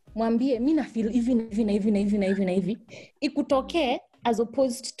 mwambie mimi na feel hivi ikutokee, as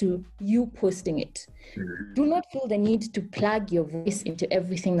opposed to you posting it. Do not feel the need to plug your voice into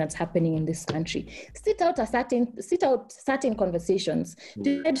everything that's happening in this country. Sit out certain conversations.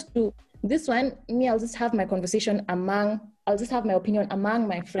 Decide to this one, I'll just have my opinion among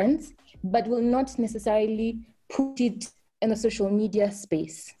my friends, but will not necessarily put it in the social media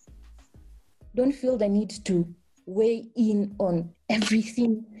space. Don't feel the need to weigh in on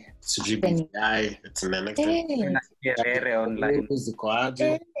everything. It's an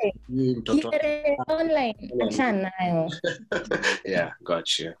online. Yeah,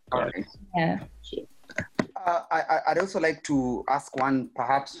 got you. Yeah. I'd also like to ask one,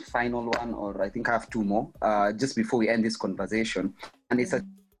 perhaps final one, or I think I have two more, just before we end this conversation. And it's a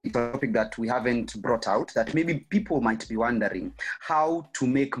topic that we haven't brought out, that maybe people might be wondering how to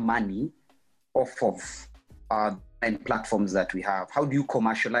make money off of online platforms that we have? How do you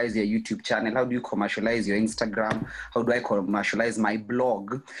commercialize your YouTube channel? How do you commercialize your Instagram? How do I commercialize my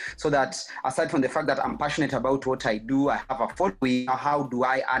blog? So that aside from the fact that I'm passionate about what I do, I have a following, how do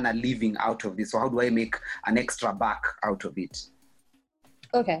I earn a living out of this? So how do I make an extra buck out of it?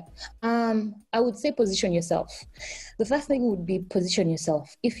 Okay. I would say position yourself. The first thing would be position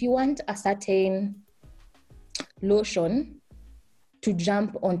yourself. If you want a certain lotion to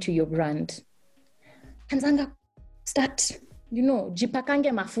jump onto your brand, anzanga start,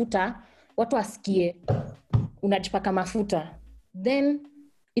 jipakange mafuta, watu wasikie unajipaka mafuta. Then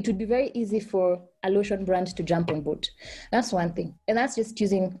it would be very easy for a lotion brand to jump on board. That's one thing. And that's just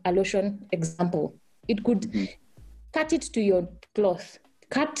using a lotion example. It could cut it to your cloth.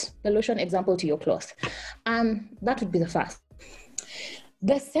 Cut the lotion example to your cloth. That would be the first.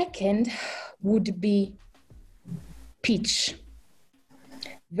 The second would be pitch.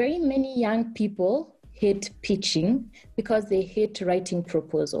 Very many young people hate pitching because they hate writing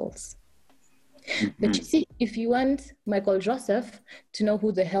proposals. But you see, if you want Michael Joseph to know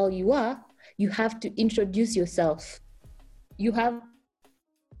who the hell you are, you have to introduce yourself. You have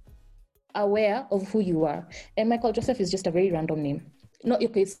aware of who you are. And Michael Joseph is just a very random name. Not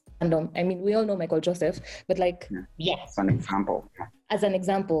okay, it's random. I mean, we all know Michael Joseph, but as an example. As an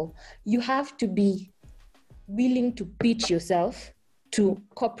example, you have to be willing to pitch yourself to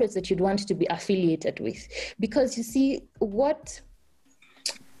corporates that you'd want to be affiliated with. Because you see, what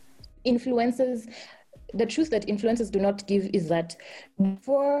influencers, the truth that influencers do not give is that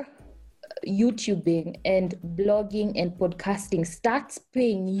for YouTubing and blogging and podcasting starts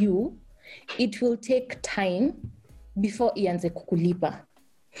paying you, it will take time before ianze kukulipa.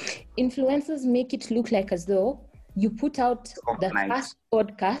 Influencers make it look like as though you put out the first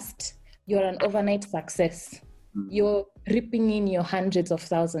podcast, you're an overnight success. You're ripping in your hundreds of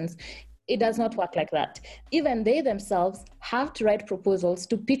thousands. It does not work like that. Even they themselves have to write proposals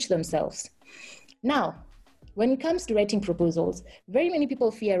to pitch themselves. Now, when it comes to writing proposals, very many people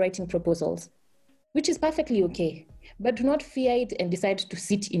fear writing proposals, which is perfectly okay. But do not fear it and decide to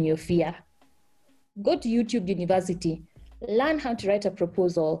sit in your fear. Go to YouTube University, learn how to write a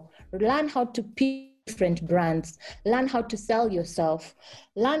proposal, learn how to pitch different brands, learn how to sell yourself,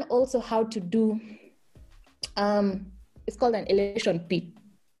 learn also how to do it's called an elevation pitch.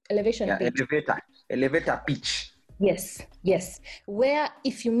 Elevator pitch. Yes. Where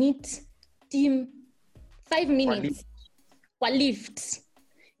if you meet team 5 minutes for lift,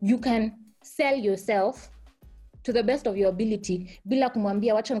 you can sell yourself to the best of your ability bila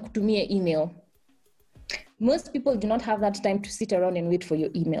kumwambia wacha nikutumie email. Most people do not have that time to sit around and wait for your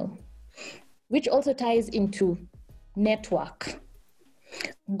email, which also ties into network.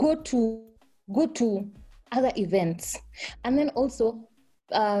 Go to other events, and then also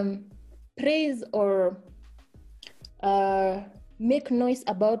praise or make noise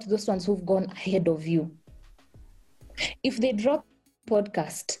about those ones who've gone ahead of you. If they drop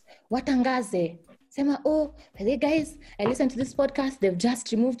podcast, watangaze. Sema, oh, hey guys, I listened to this podcast. They've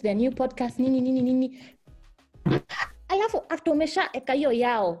just removed their new podcast. Nini. Alafu after umesha eka hiyo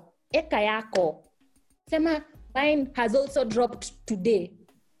yao, eka yako. Sema, mine has also dropped today.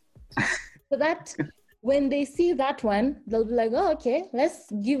 So that when they see that one, they'll be like, oh, okay, let's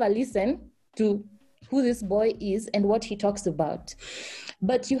give a listen to who this boy is and what he talks about.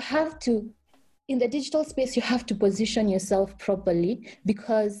 But you have to, in the digital space, you have to position yourself properly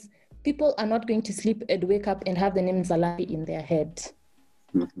because people are not going to sleep and wake up and have the name Nzalambi in their head.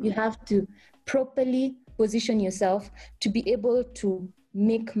 You have to properly position yourself to be able to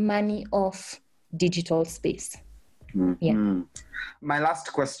make money off digital space. Yeah. My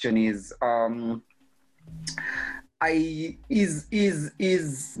last question is,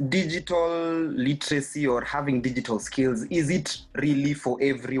 is digital literacy or having digital skills, is it really for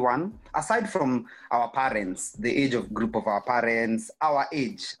everyone? Aside from our parents, the age of group of our parents, our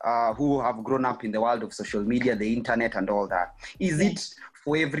age, who have grown up in the world of social media, the internet and all that, is it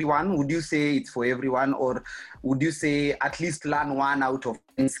for everyone? Would you say it's for everyone, or would you say at least learn 1 out of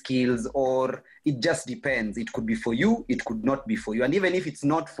 10 skills, or it just depends? It could be for you, it could not be for you. And even if it's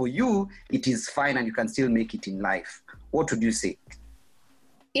not for you, it is fine and you can still make it in life. What would you say?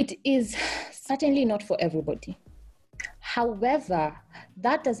 It is certainly not for everybody. However,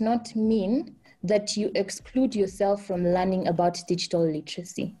 that does not mean that you exclude yourself from learning about digital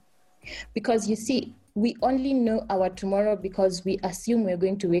literacy. Because you see, we only know our tomorrow because we assume we're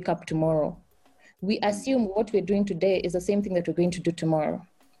going to wake up tomorrow. We assume what we're doing today is the same thing that we're going to do tomorrow.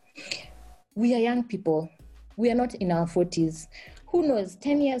 We are young people. We are not in our 40s. Who knows,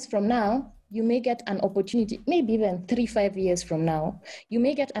 10 years from now, you may get an opportunity, maybe even 3-5 years from now, you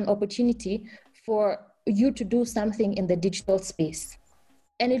may get an opportunity for you to do something in the digital space.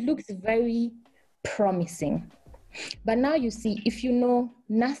 And it looks very promising. But now you see, if you know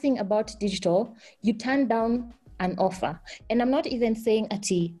nothing about digital, you turn down an offer. And I'm not even saying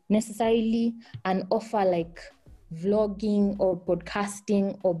necessarily an offer like vlogging or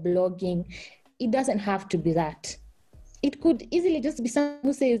podcasting or blogging. It doesn't have to be that. It could easily just be someone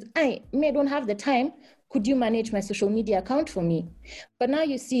who says, I don't have the time. Could you manage my social media account for me? But now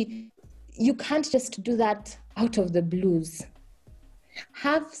you see, you can't just do that out of the blues.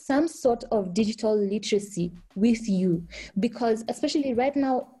 Have some sort of digital literacy with you, because especially right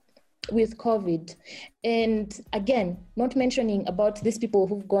now with COVID, and again, not mentioning about these people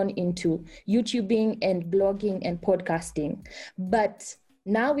who've gone into YouTubing and blogging and podcasting, but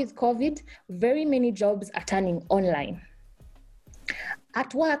now with COVID, very many jobs are turning online.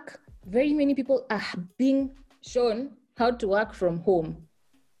 At work, very many people are being shown how to work from home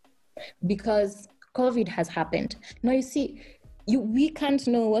because COVID has happened. Now you see, we can't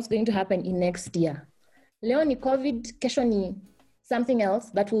know what's going to happen in next year. Leo ni COVID, kesho ni something else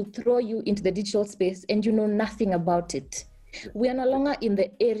that will throw you into the digital space and you know nothing about it. We are no longer in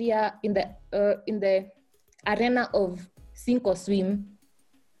the area, in the arena of sink or swim.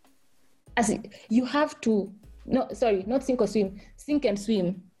 As you have to, not sink or swim, sink and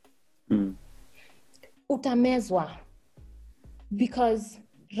swim. Utamezwa. Because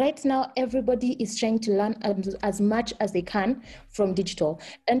right now, everybody is trying to learn as much as they can from digital.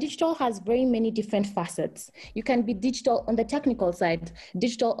 And digital has very many different facets. You can be digital on the technical side,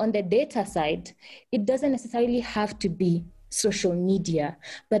 digital on the data side. It doesn't necessarily have to be social media,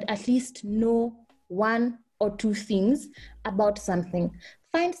 but at least know one or two things about something.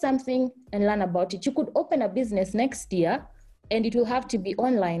 Find something and learn about it. You could open a business next year and it will have to be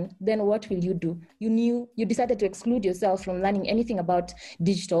online. Then what will you do? You decided to exclude yourself from learning anything about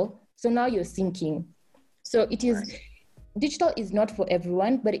digital. So now you're sinking. So digital is not for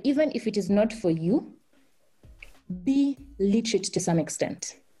everyone, but even if it is not for you, be literate to some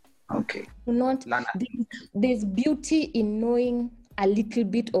extent. Okay. There's beauty in knowing a little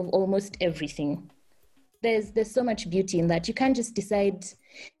bit of almost everything. There's so much beauty in that. You can't just decide,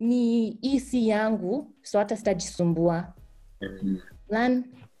 ni isi yangu, so hata sitajisumbua. Learn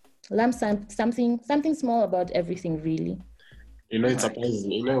something small about everything, really. It's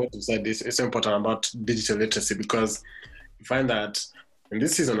surprising. What you said is so important about digital literacy, because you find that in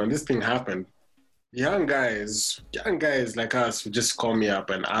this season, when this thing happened, young guys like us would just call me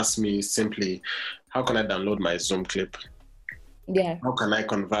up and ask me simply, how can I download my Zoom clip? Yeah. How can I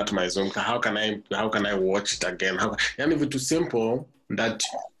convert my Zoom? How can I watch it again? And if it's too simple that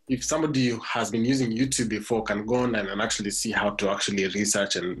if somebody has been using YouTube before can go online and actually see how to actually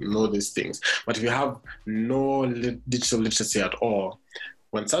research and know these things. But if you have no digital literacy at all,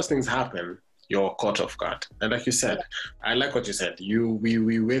 when such things happen, you're caught off guard. And like you said, I like what you said.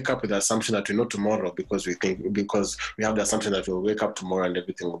 We wake up with the assumption that we know tomorrow because we have the assumption that we'll wake up tomorrow and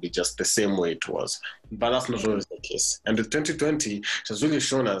everything will be just the same way it was. But that's not always the case. And with 2020, it has really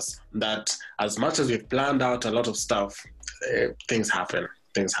shown us that as much as we've planned out a lot of stuff, things happen.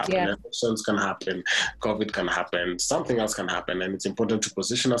 Yeah. Elections can happen, COVID can happen, something else can happen, and it's important to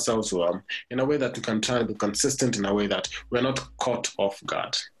position ourselves well in a way that we can try and be consistent, in a way that we're not caught off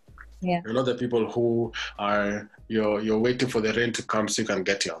guard. Yeah. You're not the people who are you're waiting for the rain to come so you can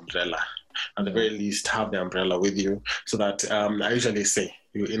get your umbrella. At the very least, have the umbrella with you, so that I usually say,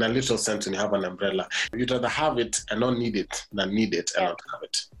 in a literal sense, when you have an umbrella, you'd rather have it and not need it than need it and not have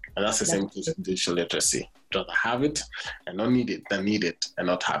it. And that's the same case with digital literacy. You'd rather have it and not need it than need it and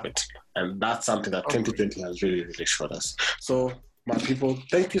not have it. And that's something that 2020 has really, really showed us. So, my people,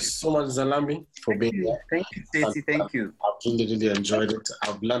 thank you so much, Nzalambi, for being here. Thank you, Stacey. Thank you. I've really, really enjoyed it.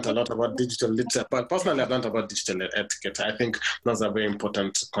 I've learned a lot about digital literacy. But personally, I've learned about digital etiquette. I think that's a very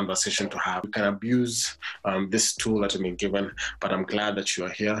important conversation to have. We can abuse this tool that we've been given, but I'm glad that you are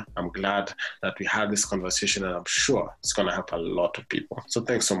here. I'm glad that we had this conversation, and I'm sure it's going to help a lot of people. So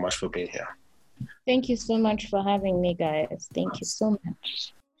thanks so much for being here. Thank you so much for having me, guys. Thank you so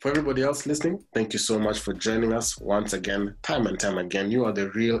much. For everybody else listening, thank you so much for joining us once again, time and time again. You are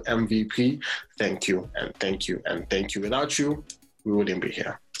the real MVP. Thank you, and thank you, and thank you. Without you, we wouldn't be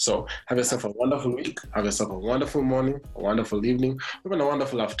here. So have yourself a wonderful week. Have yourself a wonderful morning, a wonderful evening, even a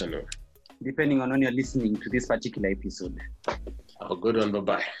wonderful afternoon. Depending on when you're listening to this particular episode. Have a good one.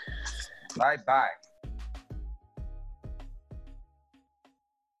 Bye-bye. Bye-bye.